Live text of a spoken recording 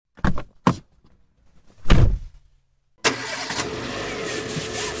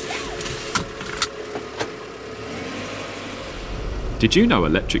Did you know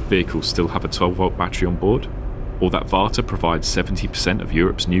electric vehicles still have a 12-volt battery on board? Or that Varta provides 70% of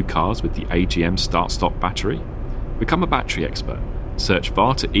Europe's new cars with the AGM start-stop battery? Become a battery expert. Search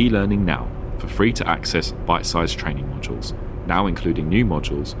Varta e-learning now for free-to-access bite-sized training modules, now including new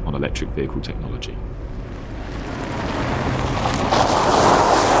modules on electric vehicle technology.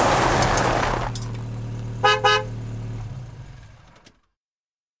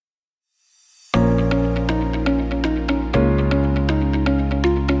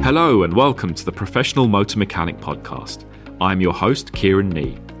 Hello and welcome to the Professional Motor Mechanic Podcast. I'm your host, Kieran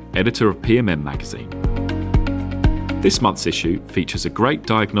Nee, editor of PMM Magazine. This month's issue features a great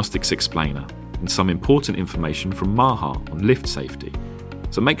diagnostics explainer and some important information from Maha on lift safety.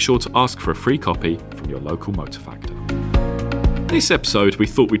 So make sure to ask for a free copy from your local Motor Factor. This episode, we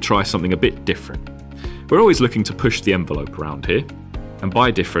thought we'd try something a bit different. We're always looking to push the envelope around here. And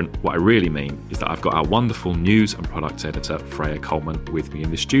by different, what I really mean is that I've got our wonderful news and products editor, Freya Coleman, with me in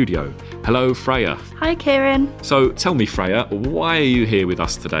the studio. Hello, Freya. Hi, Kieran. So tell me, Freya, why are you here with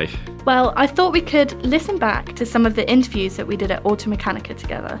us today? Well, I thought we could listen back to some of the interviews that we did at Automechanica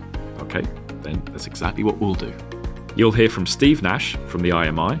together. Okay, then that's exactly what we'll do. You'll hear from Steve Nash from the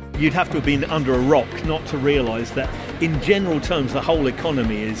IMI. You'd have to have been under a rock not to realise that in general terms the whole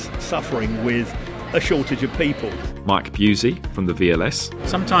economy is suffering with a shortage of people. Mike Busey from the VLS.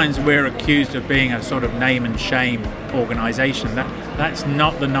 Sometimes we're accused of being a sort of name and shame organisation. That's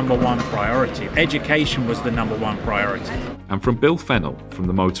not the number one priority. Education was the number one priority. And from Bill Fennell from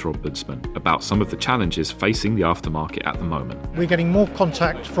the Motor Ombudsman about some of the challenges facing the aftermarket at the moment. We're getting more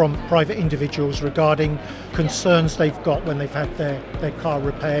contact from private individuals regarding concerns they've got when they've had their car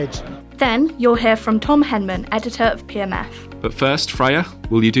repaired. Then you'll hear from Tom Henman, editor of PMF. But first, Freya,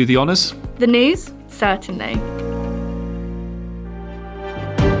 will you do the honours? The news? Certainly.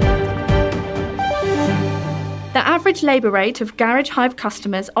 The average labour rate of Garage Hive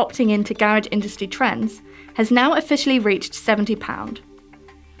customers opting into Garage Industry Trends has now officially reached £70.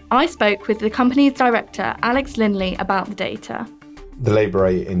 I spoke with the company's director, Alex Linley, about the data. The labour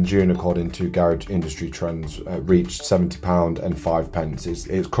rate in June, according to Garage Industry Trends, reached £70 and 5 pence.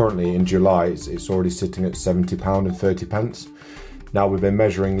 It's currently in July, it's already sitting at £70 and 30 pence. Now, we've been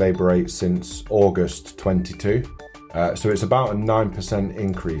measuring labour rates since August 22, so it's about a 9%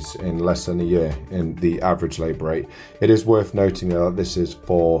 increase in less than a year in the average labour rate. It is worth noting that this is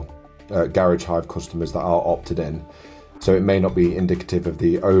for Garage Hive customers that are opted in, so it may not be indicative of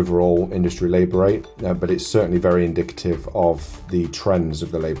the overall industry labour rate, but it's certainly very indicative of the trends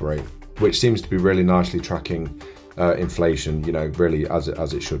of the labour rate, which seems to be really nicely tracking inflation, really as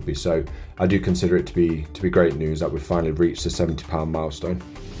it should be. So I do consider it to be great news that we've finally reached the £70 milestone.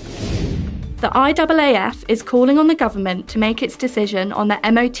 The IAAF is calling on the government to make its decision on the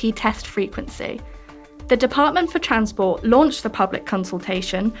MOT test frequency. The Department for Transport launched the public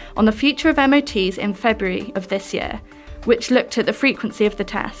consultation on the future of MOTs in February of this year, which looked at the frequency of the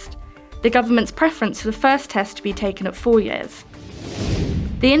test. The government's preference for the first test to be taken at 4 years.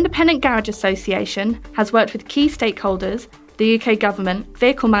 The Independent Garage Association has worked with key stakeholders, the UK government,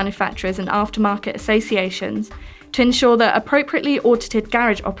 vehicle manufacturers and aftermarket associations to ensure that appropriately audited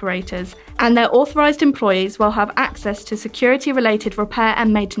garage operators and their authorised employees will have access to security-related repair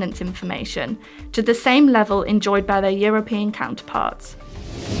and maintenance information to the same level enjoyed by their European counterparts.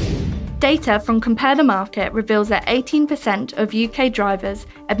 Data from Compare the Market reveals that 18% of UK drivers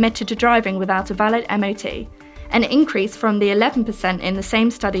admitted to driving without a valid MOT, an increase from the 11% in the same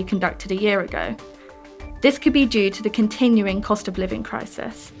study conducted a year ago. This could be due to the continuing cost of living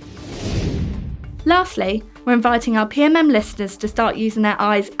crisis. Lastly, we're inviting our PMM listeners to start using their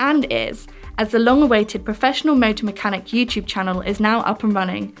eyes and ears as the long-awaited Professional Motor Mechanic YouTube channel is now up and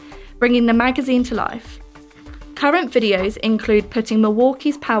running, bringing the magazine to life. Current videos include putting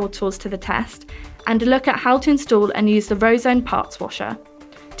Milwaukee's power tools to the test and a look at how to install and use the Rozone parts washer.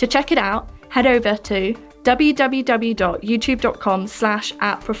 To check it out, head over to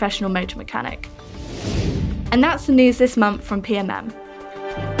www.youtube.com/@professionalmotormechanic. And that's the news this month from PMM.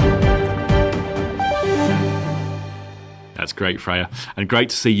 That's great, Freya, and great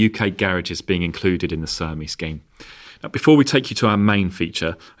to see UK garages being included in the CERMI scheme. Now, before we take you to our main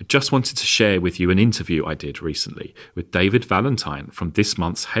feature, I just wanted to share with you an interview I did recently with David Valentine from this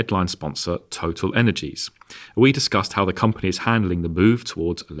month's headline sponsor, Total Energies. We discussed how the company is handling the move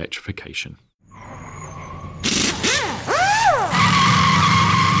towards electrification.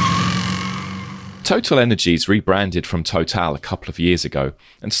 Total Energies rebranded from Total a couple of years ago,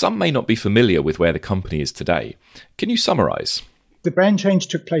 and some may not be familiar with where the company is today. Can you summarise? The brand change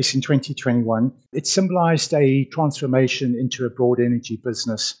took place in 2021. It symbolised a transformation into a broad energy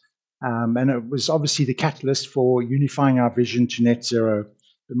business. And it was obviously the catalyst for unifying our vision to net zero.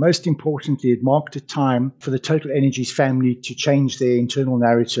 But most importantly, it marked a time for the Total Energies family to change their internal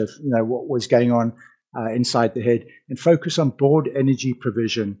narrative, what was going on inside the head, and focus on broad energy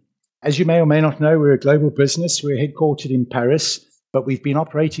provision. As you may or may not know, we're a global business. We're headquartered in Paris, but we've been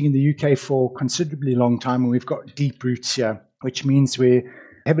operating in the UK for a considerably long time, and we've got deep roots here, which means we're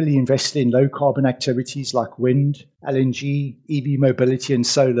heavily invested in low carbon activities like wind, LNG, EV mobility, and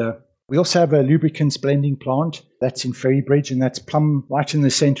solar. We also have a lubricants blending plant that's in Ferrybridge, and that's plumb right in the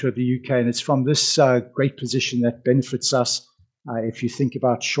center of the UK. And it's from this great position that benefits us if you think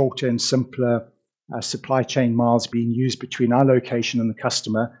about shorter and simpler supply chain miles being used between our location and the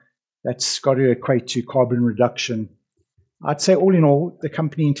customer. That's got to equate to carbon reduction. I'd say all in all, the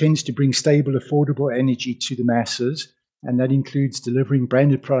company intends to bring stable, affordable energy to the masses, and that includes delivering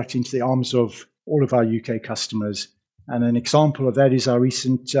branded product into the arms of all of our UK customers. And an example of that is our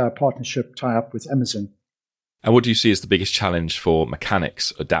recent partnership tie-up with Amazon. And what do you see as the biggest challenge for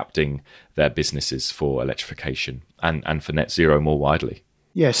mechanics adapting their businesses for electrification and for net zero more widely?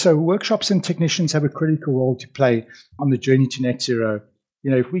 Yeah, so workshops and technicians have a critical role to play on the journey to net zero.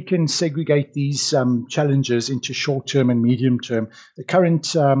 If we can segregate these challenges into short-term and medium-term, the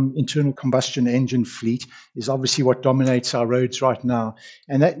current internal combustion engine fleet is obviously what dominates our roads right now,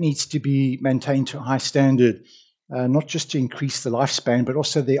 and that needs to be maintained to a high standard. Not just to increase the lifespan, but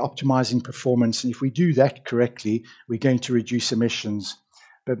also the optimizing performance. And if we do that correctly, we're going to reduce emissions.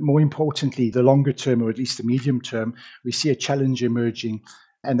 But more importantly, the longer term, or at least the medium term, we see a challenge emerging.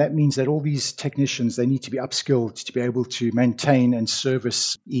 And that means that all these technicians, they need to be upskilled to be able to maintain and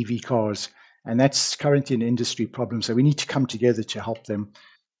service EV cars. And that's currently an industry problem. So we need to come together to help them.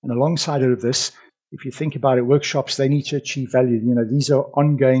 And alongside of this, if you think about it, workshops, they need to achieve value. These are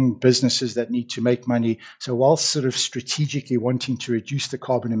ongoing businesses that need to make money. So whilst sort of strategically wanting to reduce the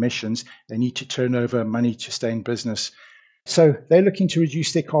carbon emissions, they need to turn over money to stay in business. So they're looking to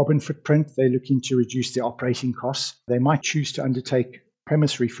reduce their carbon footprint. They're looking to reduce their operating costs. They might choose to undertake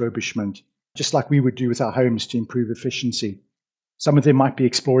premise refurbishment, just like we would do with our homes to improve efficiency. Some of them might be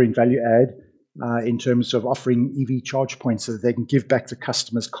exploring value add in terms of offering EV charge points so that they can give back the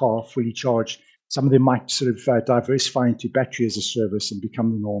customer's car fully charged. Some of them might sort of diversify into battery as a service and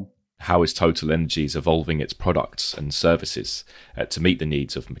become the norm. How is Total Energies evolving its products and services to meet the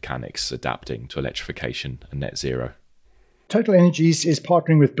needs of mechanics adapting to electrification and net zero? Total Energies is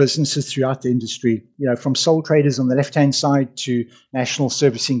partnering with businesses throughout the industry, from sole traders on the left-hand side to national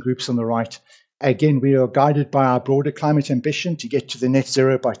servicing groups on the right. Again, we are guided by our broader climate ambition to get to the net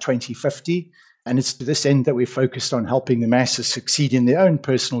zero by 2050. And it's to this end that we're focused on helping the masses succeed in their own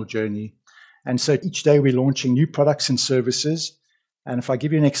personal journey. And so each day we're launching new products and services. And if I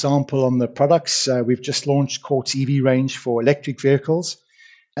give you an example on the products, we've just launched Quartz EV range for electric vehicles.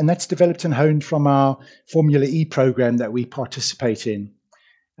 And that's developed and honed from our Formula E program that we participate in.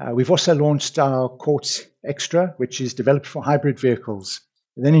 We've also launched our Quartz Extra, which is developed for hybrid vehicles.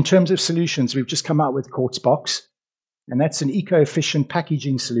 And then in terms of solutions, we've just come out with Quartz Box. And that's an eco-efficient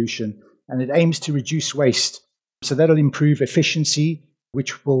packaging solution. And it aims to reduce waste. So that'll improve efficiency,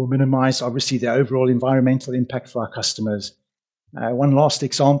 which will minimize, obviously, the overall environmental impact for our customers. One last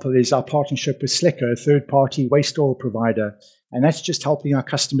example is our partnership with Slicker, a third-party waste oil provider. And that's just helping our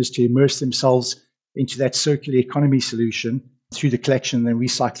customers to immerse themselves into that circular economy solution through the collection and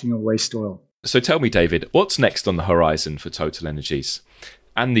recycling of waste oil. So tell me, David, what's next on the horizon for Total Energies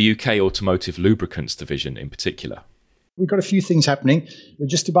and the UK automotive lubricants division in particular? We've got a few things happening. We're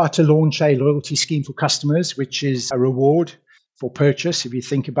just about to launch a loyalty scheme for customers, which is a reward for purchase. If you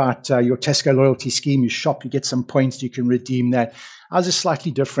think about your Tesco loyalty scheme, you shop, you get some points, you can redeem that. Ours is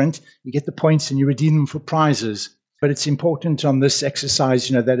slightly different. You get the points and you redeem them for prizes. But it's important on this exercise,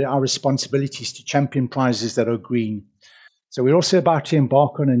 that our responsibility is to champion prizes that are green. So we're also about to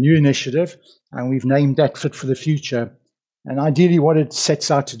embark on a new initiative, and we've named that Fit for the Future. And ideally what it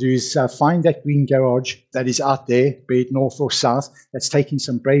sets out to do is find that green garage that is out there, be it north or south, that's taking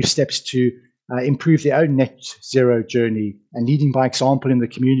some brave steps to improve their own net zero journey and leading by example in the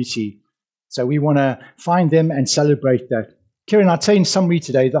community. So we want to find them and celebrate that. Kieran, I'd say in summary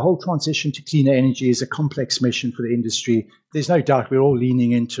today, the whole transition to cleaner energy is a complex mission for the industry. There's no doubt we're all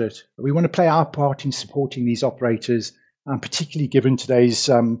leaning into it. We want to play our part in supporting these operators, particularly given today's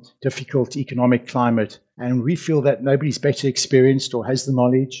difficult economic climate. And we feel that nobody's better experienced or has the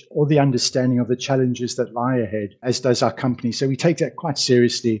knowledge or the understanding of the challenges that lie ahead, as does our company. So we take that quite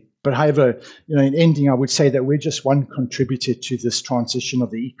seriously. But however, in ending, I would say that we're just one contributor to this transition of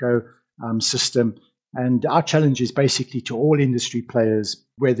the eco system. And our challenge is basically to all industry players,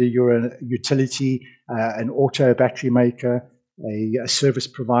 whether you're a utility, an auto battery maker, a service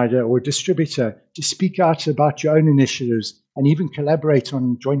provider or a distributor, to speak out about your own initiatives and even collaborate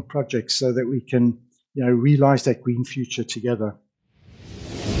on joint projects so that we can, realize that green future together.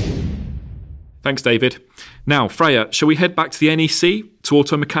 Thanks, David. Now, Freya, shall we head back to the NEC, to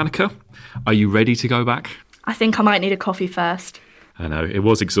Automechanica? Are you ready to go back? I think I might need a coffee first. I know, it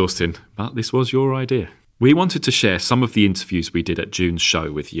was exhausting, but this was your idea. We wanted to share some of the interviews we did at June's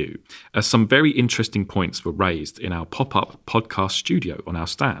show with you, as some very interesting points were raised in our pop-up podcast studio on our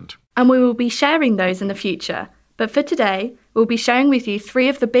stand. And we will be sharing those in the future. But for today, we'll be sharing with you 3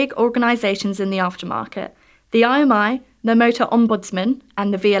 of the big organisations in the aftermarket: the IMI, the Motor Ombudsman,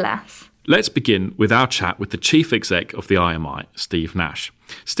 and the VLS. Let's begin with our chat with the Chief Exec of the IMI, Steve Nash.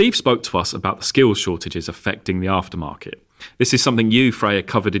 Steve spoke to us about the skills shortages affecting the aftermarket. This is something you, Freya,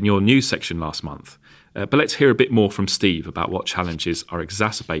 covered in your news section last month. But let's hear a bit more from Steve about what challenges are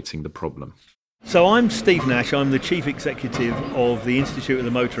exacerbating the problem. So I'm Steve Nash. I'm the Chief Executive of the Institute of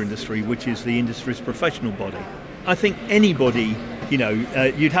the Motor Industry, which is the industry's professional body. I think anybody,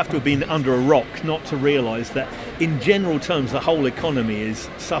 you'd have to have been under a rock not to realise that in general terms the whole economy is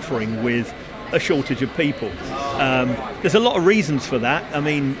suffering with a shortage of people. There's a lot of reasons for that. I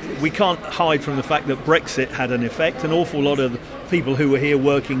mean, we can't hide from the fact that Brexit had an effect. An awful lot of people who were here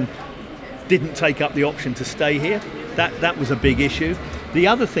working didn't take up the option to stay here. That was a big issue. The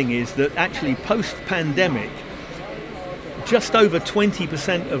other thing is that actually post-pandemic, just over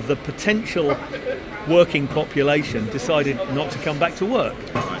 20% of the potential working population decided not to come back to work.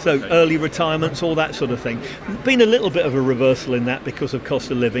 So early retirements, all that sort of thing. Been a little bit of a reversal in that because of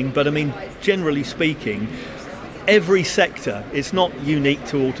cost of living, but I mean, generally speaking, every sector, it's not unique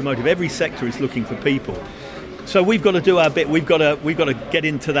to automotive, every sector is looking for people. So we've got to do our bit. We've got to get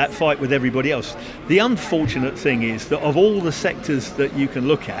into that fight with everybody else. The unfortunate thing is that of all the sectors that you can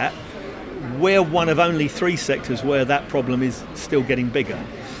look at, we're one of only 3 sectors where that problem is still getting bigger.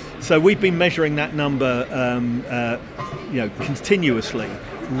 So we've been measuring that number, continuously.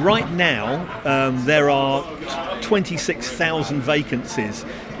 Right now, there are 26,000 vacancies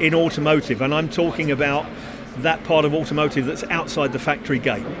in automotive, and I'm talking about that part of automotive that's outside the factory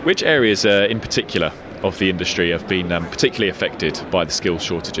gate. Which areas in particular of the industry have been particularly affected by the skills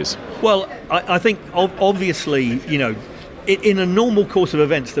shortages? Well, I think obviously, in a normal course of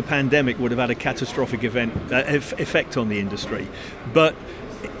events, the pandemic would have had a catastrophic effect on the industry. But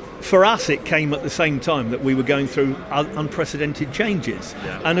for us, it came at the same time that we were going through unprecedented changes.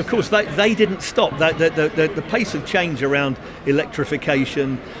 Yeah. And of course, they didn't stop. The pace of change around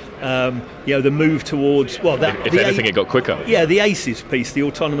electrification, the move towards... If anything, it got quicker. Yeah, the ACES piece, the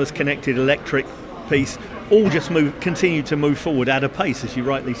Autonomous Connected Electric piece, all just continued to move forward at a pace, as you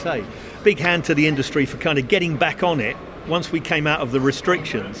rightly say. Big hand to the industry for kind of getting back on it once we came out of the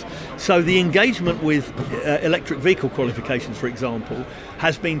restrictions. So the engagement with electric vehicle qualifications, for example,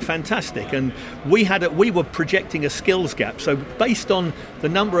 has been fantastic. And we were projecting a skills gap. So based on the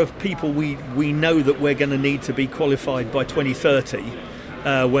number of people we know that we're going to need to be qualified by 2030,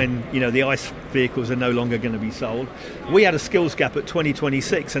 when the ICE vehicles are no longer going to be sold, we had a skills gap at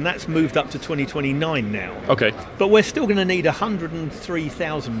 2026, and that's moved up to 2029 now. Okay. But we're still going to need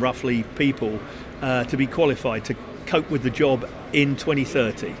 103,000 roughly people to be qualified to cope with the job in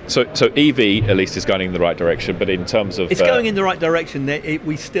 2030. So EV at least is going in the right direction, but in terms of... It's going in the right direction.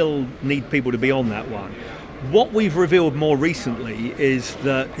 We still need people to be on that one. What we've revealed more recently is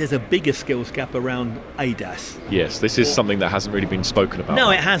that there's a bigger skills gap around ADAS. Yes, this is something that hasn't really been spoken about.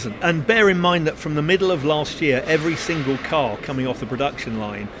 No, it hasn't. And bear in mind that from the middle of last year, every single car coming off the production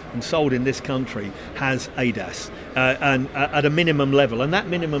line and sold in this country has ADAS, and at a minimum level. And that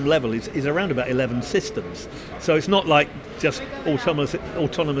minimum level is around about 11 systems. So it's not like just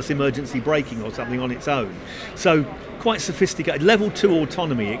autonomous emergency braking or something on its own. So quite sophisticated. Level 2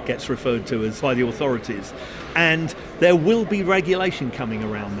 autonomy, it gets referred to as by the authorities. And there will be regulation coming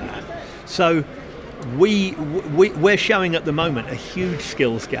around that. So we're showing at the moment a huge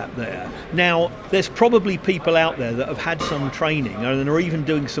skills gap there. Now, there's probably people out there that have had some training and are even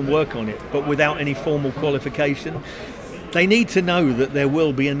doing some work on it, but without any formal qualification. They need to know that there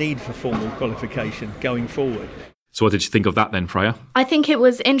will be a need for formal qualification going forward. So what did you think of that then, Freya? I think it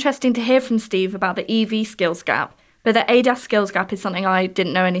was interesting to hear from Steve about the EV skills gap. But the ADAS skills gap is something I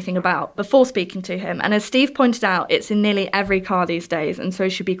didn't know anything about before speaking to him. And as Steve pointed out, it's in nearly every car these days, and so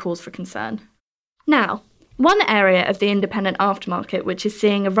should be cause for concern. Now, one area of the independent aftermarket which is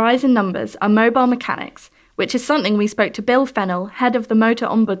seeing a rise in numbers are mobile mechanics, which is something we spoke to Bill Fennell, head of the Motor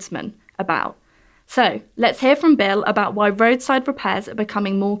Ombudsman, about. So, let's hear from Bill about why roadside repairs are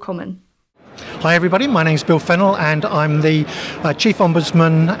becoming more common. Hi everybody, my name's Bill Fennell and I'm the Chief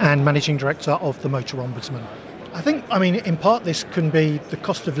Ombudsman and Managing Director of the Motor Ombudsman. In part this can be the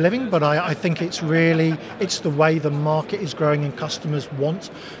cost of living, but I think it's the way the market is growing and customers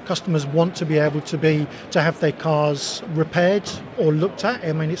want to be able to have their cars repaired or looked at.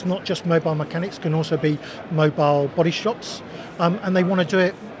 I mean, it's not just mobile mechanics, it can also be mobile body shops, and they want to do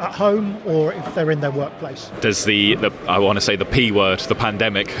it at home or if they're in their workplace. Does the I want to say the P word, the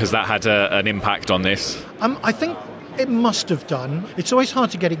pandemic, has that had an impact on this? I think it must have done. It's always hard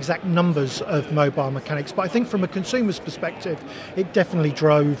to get exact numbers of mobile mechanics, but I think from a consumer's perspective, it definitely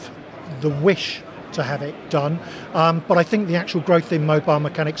drove the wish to have it done. But I think the actual growth in mobile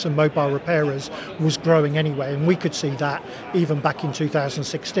mechanics and mobile repairers was growing anyway, and we could see that even back in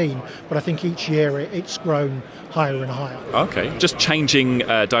 2016. But I think each year it's grown higher and higher. Okay. Just changing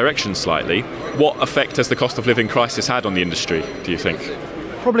direction slightly, what effect has the cost of living crisis had on the industry, do you think?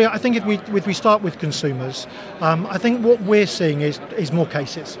 Probably, I think if we start with consumers, I think what we're seeing is more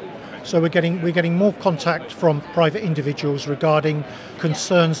cases. So we're getting more contact from private individuals regarding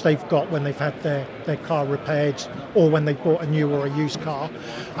concerns they've got when they've had their car repaired or when they bought a new or a used car.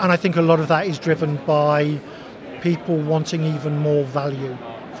 And I think a lot of that is driven by people wanting even more value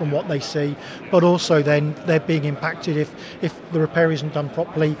from what they see, but also then they're being impacted if the repair isn't done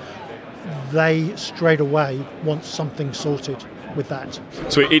properly. They straight away want something sorted with that.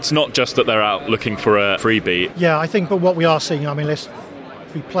 So it's not just that they're out looking for a freebie. Yeah, I think, but what we are seeing, let's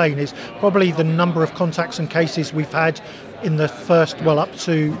be plain, is probably the number of contacts and cases we've had in the up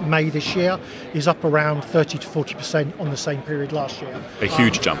to May this year is up around 30 to 40% on the same period last year. A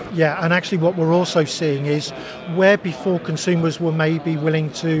huge jump. Yeah, and actually what we're also seeing is where before consumers were maybe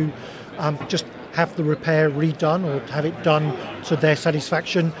willing to just have the repair redone or have it done to their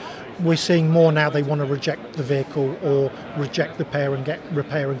satisfaction, we're seeing more now they want to reject the vehicle or reject the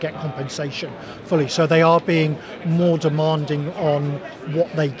repair and get compensation fully. So they are being more demanding on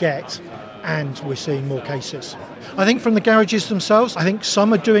what they get, and we're seeing more cases. I think from the garages themselves, I think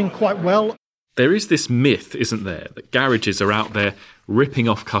some are doing quite well. There is this myth, isn't there, that garages are out there ripping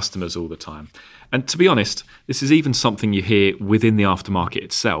off customers all the time. And to be honest, this is even something you hear within the aftermarket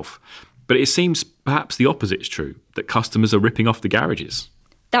itself. But it seems perhaps the opposite is true, that customers are ripping off the garages.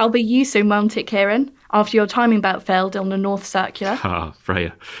 That'll be you soon, won't it, Kieran? After your timing belt failed on the North Circular.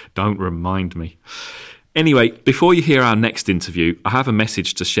 Freya, don't remind me. Anyway, before you hear our next interview, I have a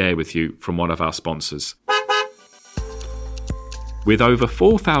message to share with you from one of our sponsors. With over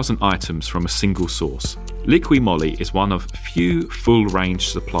 4,000 items from a single source, Liqui Moly is one of few full-range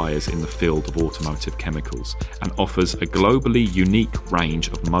suppliers in the field of automotive chemicals and offers a globally unique range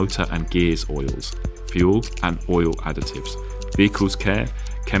of motor and gears oils, fuel and oil additives, vehicles care,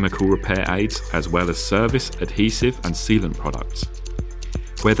 chemical repair aids, as well as service, adhesive and sealant products.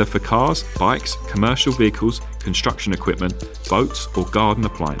 Whether for cars, bikes, commercial vehicles, construction equipment, boats or garden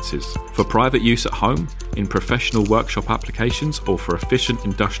appliances, for private use at home, in professional workshop applications or for efficient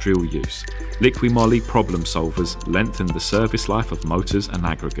industrial use, Liqui Moly problem solvers lengthen the service life of motors and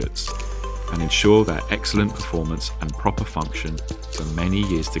aggregates and ensure their excellent performance and proper function for many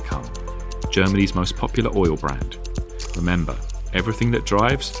years to come. Germany's most popular oil brand. Remember, everything that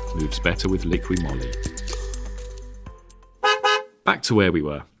drives moves better with Liqui Moly. Back to where we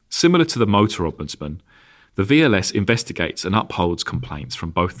were. Similar to the Motor Ombudsman, the VLS investigates and upholds complaints from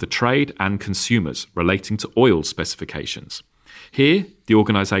both the trade and consumers relating to oil specifications. Here, the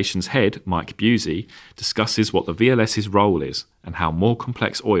organisation's head, Mike Busey, discusses what the VLS's role is and how more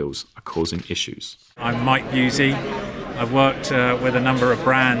complex oils are causing issues. I'm Mike Busey. I've worked with a number of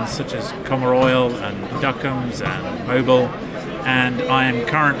brands such as Commer Oil and Duckham's and Mobil, and I am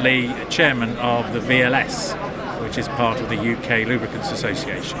currently chairman of the VLS, which is part of the UK Lubricants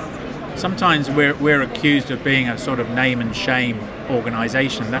Association. Sometimes we're accused of being a sort of name and shame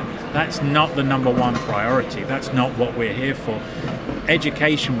organisation. That's not the number one priority. That's not what we're here for.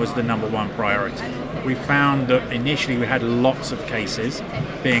 Education was the number one priority. We found that initially we had lots of cases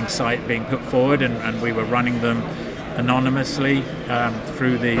being put forward, and we were running them anonymously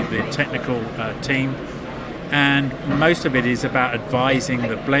through the technical team. And most of it is about advising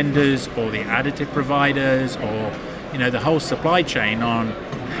the blenders or the additive providers or the whole supply chain on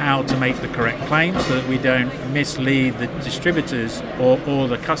how to make the correct claims so that we don't mislead the distributors or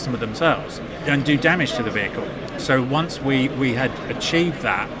the customer themselves and do damage to the vehicle. So once we had achieved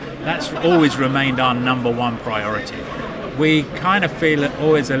that, that's always remained our number one priority. We kind of feel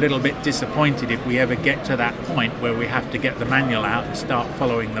always a little bit disappointed if we ever get to that point where we have to get the manual out and start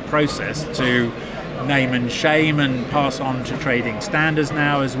following the process to name and shame and pass on to trading standards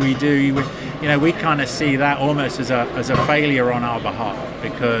now as we do. We kind of see that almost as a failure on our behalf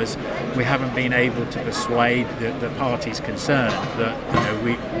because we haven't been able to persuade the parties concerned that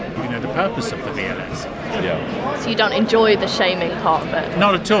the purpose of the VLS. Yeah. So you don't enjoy the shaming part of it?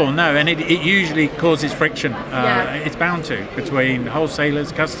 Not at all, no, and it usually causes friction. Yeah. It's bound to, between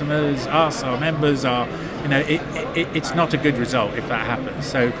wholesalers, customers, us, our members. It's not a good result if that happens.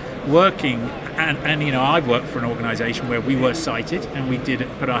 So working, and I've worked for an organisation where we were cited and we did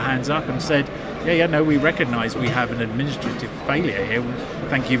put our hands up and said, we recognise we have an administrative failure here.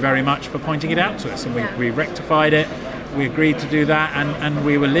 Thank you very much for pointing it out to us. And we rectified it. We agreed to do that, and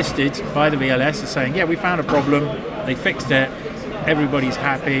we were listed by the VLS as saying, we found a problem, they fixed it, everybody's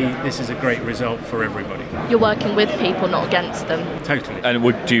happy, this is a great result for everybody. You're working with people, not against them. Totally. And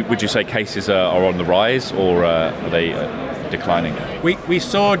would you say cases are on the rise, or are they declining? We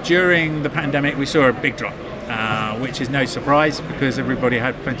saw during the pandemic, we saw a big drop, which is no surprise because everybody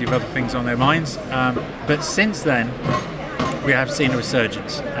had plenty of other things on their minds. But since then, we have seen a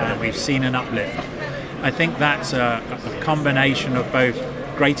resurgence, we've seen an uplift. I think that's a combination of both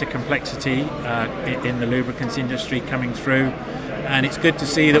greater complexity in the lubricants industry coming through, and it's good to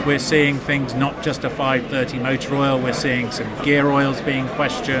see that we're seeing things not just a 530 motor oil, we're seeing some gear oils being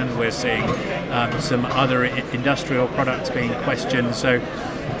questioned, we're seeing some other industrial products being questioned, so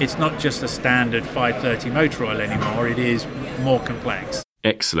it's not just a standard 530 motor oil anymore, it is more complex.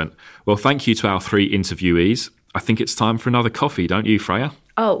 Excellent. Well, thank you to our 3 interviewees. I think it's time for another coffee, don't you, Freya?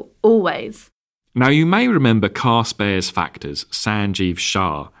 Oh, always. Now, you may remember Carlsberg's Factor's Sanjeev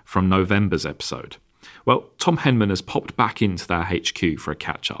Shah from November's episode. Well, Tom Henman has popped back into their HQ for a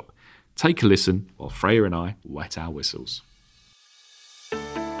catch-up. Take a listen while Freya and I wet our whistles.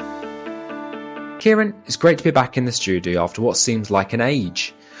 Kieran, it's great to be back in the studio after what seems like an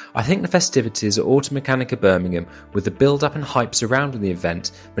age. I think the festivities at Automechanica Birmingham, with the build-up and hype surrounding the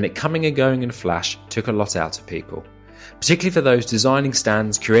event, when it coming and going in a flash, took a lot out of people. Particularly for those designing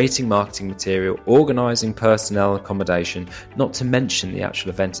stands, curating marketing material, organising personnel accommodation, not to mention the actual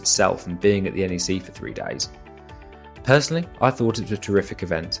event itself and being at the NEC for 3 days. Personally, I thought it was a terrific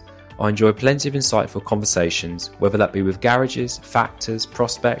event. I enjoyed plenty of insightful conversations, whether that be with garages, factors,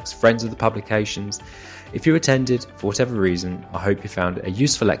 prospects, friends of the publications. If you attended, for whatever reason, I hope you found it a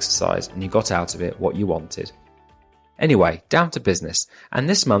useful exercise and you got out of it what you wanted. Anyway, down to business, and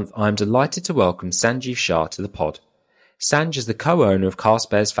this month I am delighted to welcome Sanjeev Shah to the pod. Sanj is the co-owner of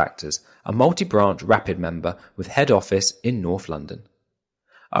Carlsberg's Factors, a multi-branch Rapid member with head office in North London.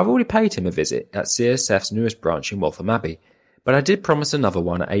 I've already paid him a visit at CSF's newest branch in Waltham Abbey, but I did promise another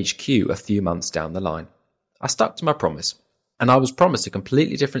one at HQ a few months down the line. I stuck to my promise, and I was promised a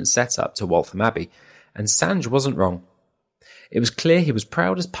completely different setup to Waltham Abbey, and Sanj wasn't wrong. It was clear he was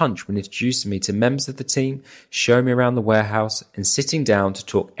proud as punch when introducing me to members of the team, showing me around the warehouse, and sitting down to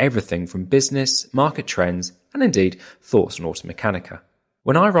talk everything from business, market trends, and indeed thoughts on Automechanica.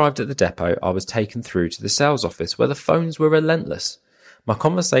 When I arrived at the depot, I was taken through to the sales office where the phones were relentless. My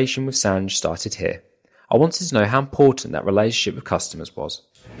conversation with Sanj started here. I wanted to know how important that relationship with customers was.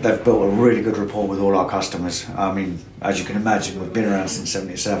 They've built a really good rapport with all our customers. I mean, as you can imagine, we've been around since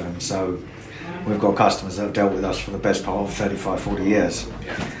 77, so we've got customers that have dealt with us for the best part of 35, 40 years.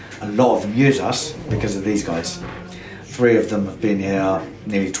 A lot of them use us because of these guys. 3 of them have been here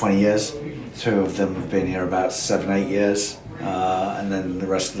nearly 20 years. 2 of them have been here about 7, 8 years, and then the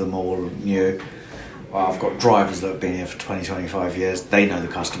rest of them all new. Well, I've got drivers that have been here for 20, 25 years. They know the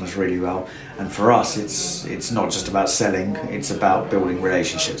customers really well. And for us, it's not just about selling, it's about building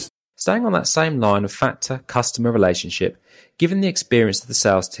relationships. Staying on that same line of factor-customer relationship, given the experience of the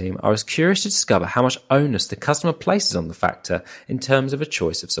sales team, I was curious to discover how much onus the customer places on the factor in terms of a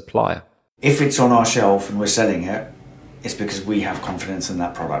choice of supplier. If it's on our shelf and we're selling it, it's because we have confidence in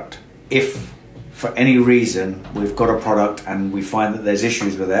that product. If for any reason we've got a product and we find that there's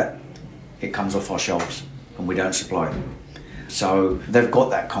issues with it, it comes off our shelves and we don't supply it. So they've got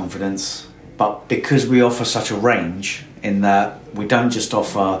that confidence, but because we offer such a range in that we don't just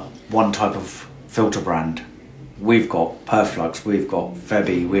offer one type of filter brand. We've got Perflux, we've got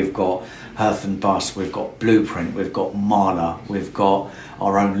Febi, we've got Hearth and Bus, we've got Blueprint, we've got Mahler, we've got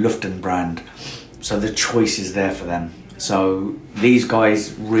our own Lufton brand. So the choice is there for them. So these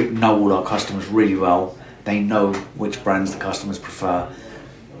guys know all our customers really well. They know which brands the customers prefer.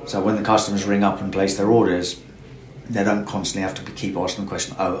 So when the customers ring up and place their orders, they don't constantly have to keep asking the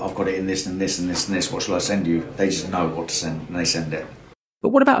question, oh, I've got it in this and this and this and this, what shall I send you? They just know what to send and they send it. But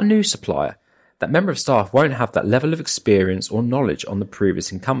what about a new supplier? That member of staff won't have that level of experience or knowledge on the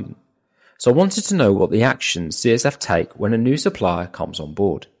previous incumbent. So I wanted to know what the actions CSF take when a new supplier comes on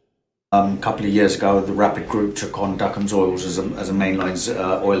board. A couple of years ago, the Rapid Group took on Duckham's Oils as a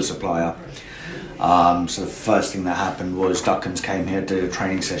mainline oil supplier. So the first thing that happened was Duckham's came here, did a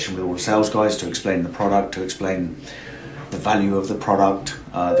training session with all the sales guys to explain the product, to explain the value of the product,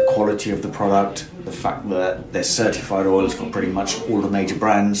 the quality of the product, the fact that they're certified oils for pretty much all the major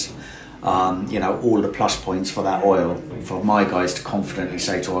brands, all the plus points for that oil, for my guys to confidently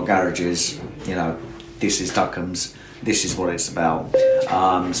say to our garages, this is Duckham's, this is what it's about.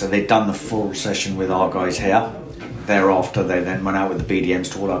 So they've done the full session with our guys here. Thereafter, they then went out with the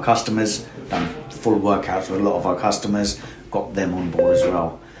BDMs to all our customers, done full workouts with a lot of our customers, got them on board as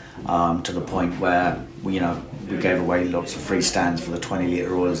well, to the point where we gave away lots of free stands for the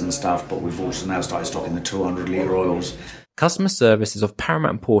 20-litre oils and stuff, but we've also now started stocking the 200-litre oils. Customer service is of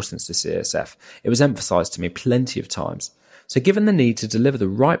paramount importance to CSF. It was emphasised to me plenty of times. So given the need to deliver the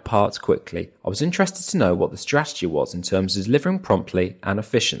right parts quickly, I was interested to know what the strategy was in terms of delivering promptly and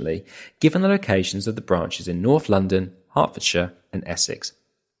efficiently, given the locations of the branches in North London, Hertfordshire and Essex.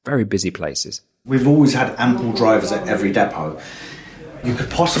 Very busy places. We've always had ample drivers at every depot. You could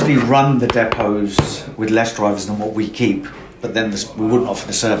possibly run the depots with less drivers than what we keep, but then we wouldn't offer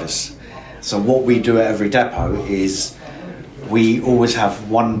the service. So what we do at every depot is we always have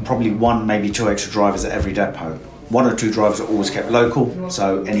probably one, maybe two extra drivers at every depot. 1 or 2 drivers are always kept local,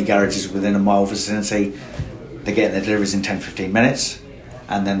 so any garages within a mile vicinity, they're getting their deliveries in 10-15 minutes,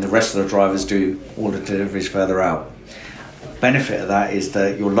 and then the rest of the drivers do all the deliveries further out. Benefit of that is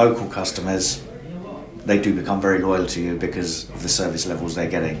that your local customers, they do become very loyal to you because of the service levels they're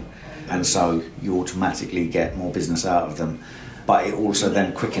getting, and so you automatically get more business out of them. But it also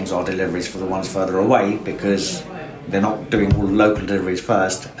then quickens our deliveries for the ones further away, because they're not doing all the local deliveries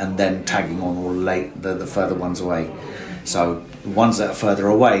first and then tagging on all the further ones away. So the ones that are further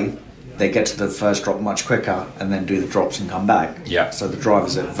away, they get to the first drop much quicker and then do the drops and come back. Yeah. So the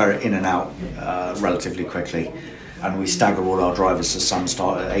drivers are very in and out relatively quickly. And we stagger all our drivers, so some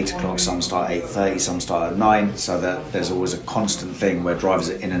start at 8 o'clock, some start at 8:30, some start at 9, so that there's always a constant thing where drivers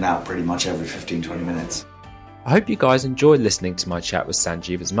are in and out pretty much every 15-20 minutes. I hope you guys enjoyed listening to my chat with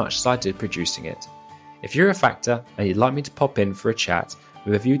Sanjeev as much as I did producing it. If you're a factor and you'd like me to pop in for a chat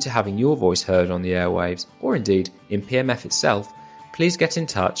with a view to having your voice heard on the airwaves, or indeed in PMF itself, please get in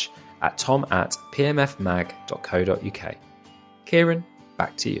touch at tom@pmfmag.co.uk. Kieran,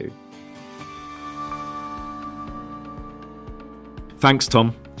 back to you. Thanks,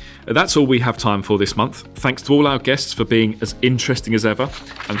 Tom. That's all we have time for this month. Thanks to all our guests for being as interesting as ever,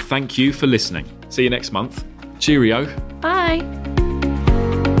 and thank you for listening. See you next month. Cheerio. Bye.